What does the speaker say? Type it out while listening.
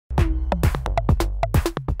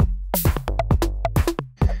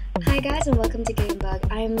Hi guys and welcome to Gamebug.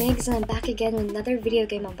 I'm Migs and I'm back again with another video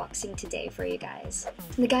game unboxing today for you guys.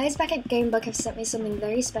 The guys back at Gamebug have sent me something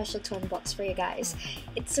very special to unbox for you guys.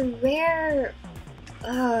 It's a rare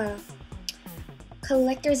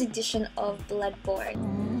collector's edition of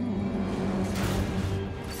Bloodborne.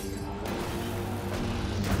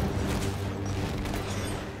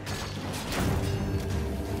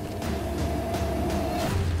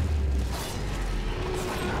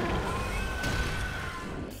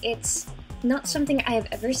 It's not something I have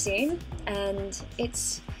ever seen, and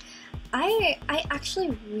I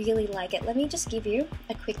actually really like it. Let me just give you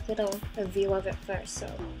a quick little review of it first.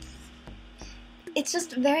 So it's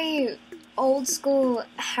just very old school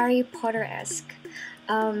Harry Potter-esque.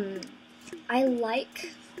 I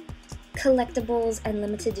like collectibles and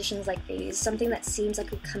limited editions like these, something that seems like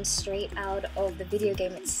it would come straight out of the video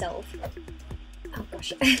game itself. Oh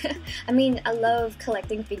gosh. I mean, I love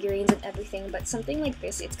collecting figurines and everything, but something like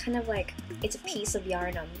this, it's kind of like, it's a piece of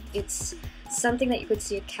yarnum. It's something that you could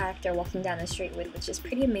see a character walking down the street with, which is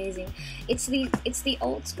pretty amazing. It's the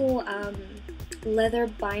old school leather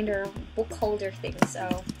binder book holder thing,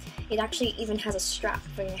 so it actually even has a strap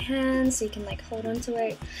for your hands so you can like hold onto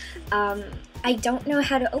it. I don't know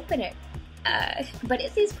how to open it, but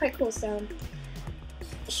it is quite cool, so I'll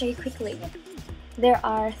show you quickly. There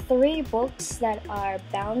are 3 books that are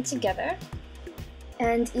bound together,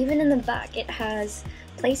 and even in the back it has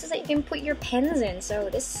places that you can put your pens in, so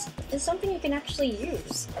this is something you can actually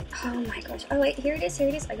use. Oh my gosh. Oh wait, here it is,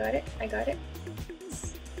 I got it.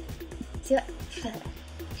 See what?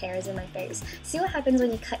 Hair is in my face. See what happens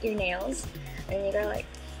when you cut your nails and you go like,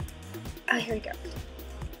 oh, here we go.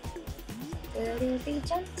 It'll be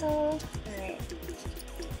gentle. Alright.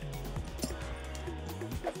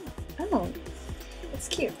 Oh. It's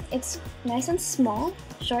cute. It's nice and small,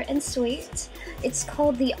 short and sweet. It's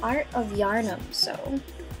called The Art of Yarnum, so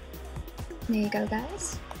there you go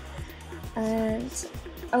guys. And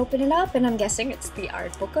open it up and I'm guessing it's the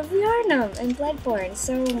art book of Yarnum and Bloodborne.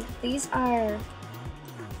 So these are,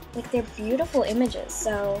 like, they're beautiful images.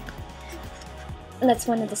 So that's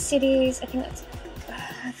one of the cities. I think that's,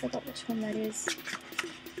 I forgot which one that is.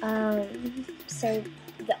 So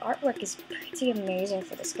the artwork is pretty amazing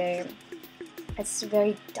for this game. It's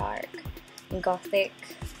very dark and gothic,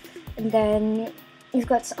 and then you've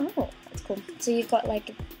got oh, that's cool. So you've got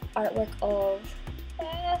like artwork of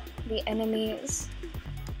the enemies.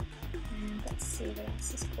 And let's see what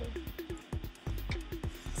else is cool.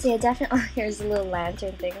 So yeah, definitely. Oh, here's the little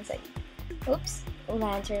lantern thing. It's like, oops,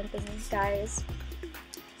 lantern things, guys.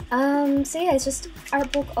 So yeah, it's just art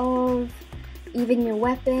book of even your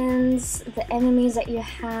weapons, the enemies that you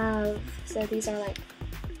have. So these are like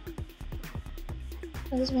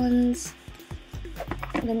those ones.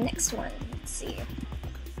 The next one, let's see.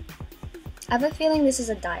 I have a feeling this is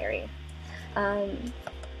a diary.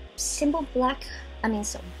 Simple black,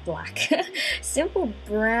 simple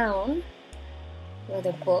brown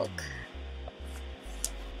leather book.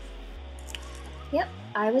 Yep,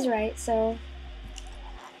 I was right. So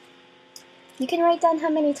you can write down how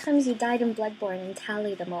many times you died in Bloodborne and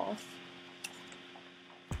tally them all.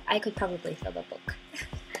 I could probably fill the book.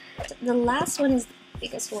 The last one is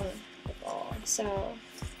biggest one of all. So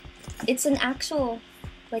it's an actual,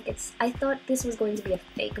 like, I thought this was going to be a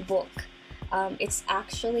fake book. It's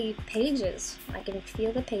actually pages. I can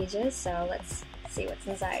feel the pages, so let's see what's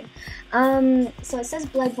inside. So it says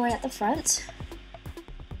Bloodborne at the front.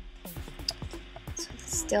 So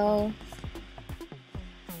it's still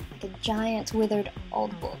like a giant withered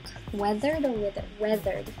old book. Weathered or withered?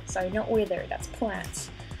 Weathered. Sorry, not withered, that's plants.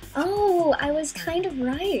 Oh, I was kind of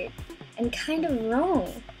right. And kind of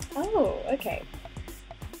wrong. Oh, okay.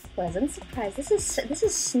 Pleasant surprise. This is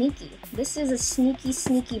sneaky. This is a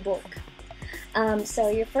sneaky book. So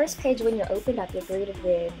your first page, when you're opened up, you're greeted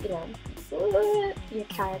with, you know, your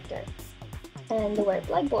character and the word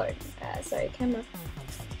Bloodborne. Sorry, camera.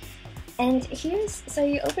 And so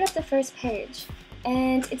you open up the first page,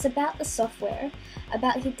 and it's about the software,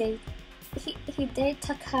 about Hidetaka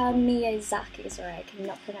Miyazaki. Sorry, I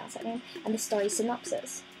cannot pronounce that name. And the story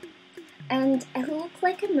synopsis. And I look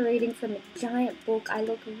like I'm reading from a giant book. I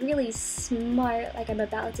look really smart, like I'm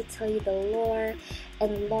about to tell you the lore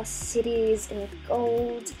and lost cities and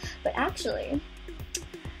gold. But actually,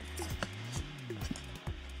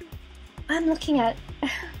 I'm looking at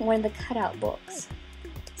one of the cutout books.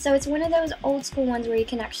 So it's one of those old school ones where you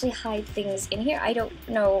can actually hide things in here. I don't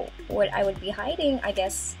know what I would be hiding. I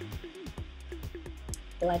guess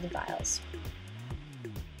blood vials.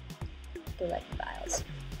 Blood vials.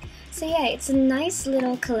 So yeah, it's a nice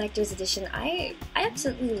little collector's edition. I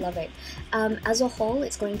absolutely love it. As a whole,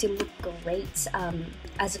 it's going to look great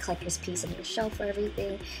as a collector's piece on your shelf or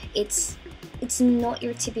everything. It's not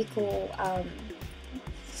your typical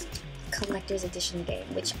collector's edition game,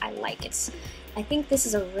 which I like. I think this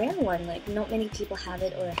is a rare one. Like, not many people have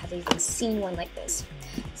it or have even seen one like this.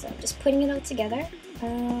 So I'm just putting it all together.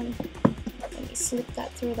 Let me slip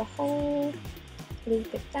that through the hole,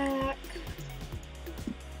 loop it back,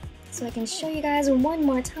 so I can show you guys one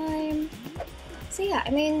more time. So yeah, I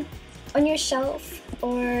mean, on your shelf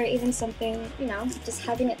or even something, you know, just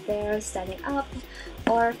having it there, standing up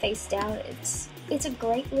or face down, it's a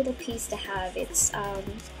great little piece to have. It's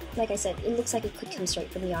like I said, it looks like it could come straight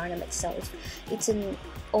from the Arnhem itself. It's an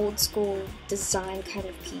old school design kind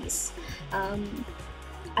of piece.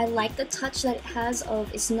 I like the touch that it has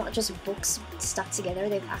of, it's not just books stuck together,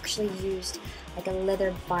 they've actually used like a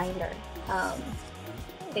leather binder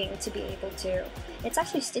thing to be able to, it's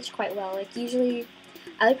actually stitched quite well. Like, usually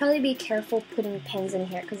I would probably be careful putting pens in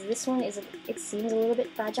here because this one it seems a little bit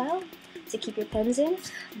fragile to keep your pens in,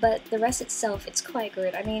 but the rest itself, it's quite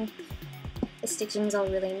good. I mean, the stitching's all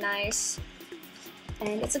really nice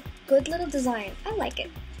and it's a good little design. I like it.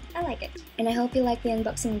 I like it. And I hope you like the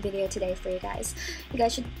unboxing video today for you guys. You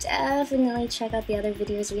guys should definitely check out the other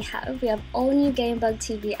videos we have. We have all new Gamebug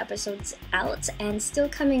TV episodes out and still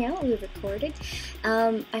coming out. We recorded.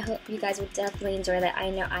 I hope you guys would definitely enjoy that. I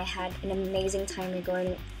know I had an amazing time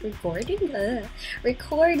recording with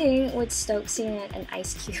Stokesy and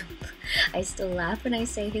Ice Cube. I still laugh when I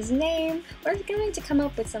say his name. We're going to come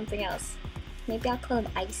up with something else. Maybe I'll call him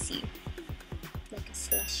Icy. Like a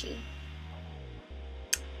slushy.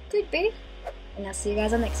 Could be. And I'll see you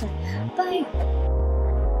guys on the next one. Bye!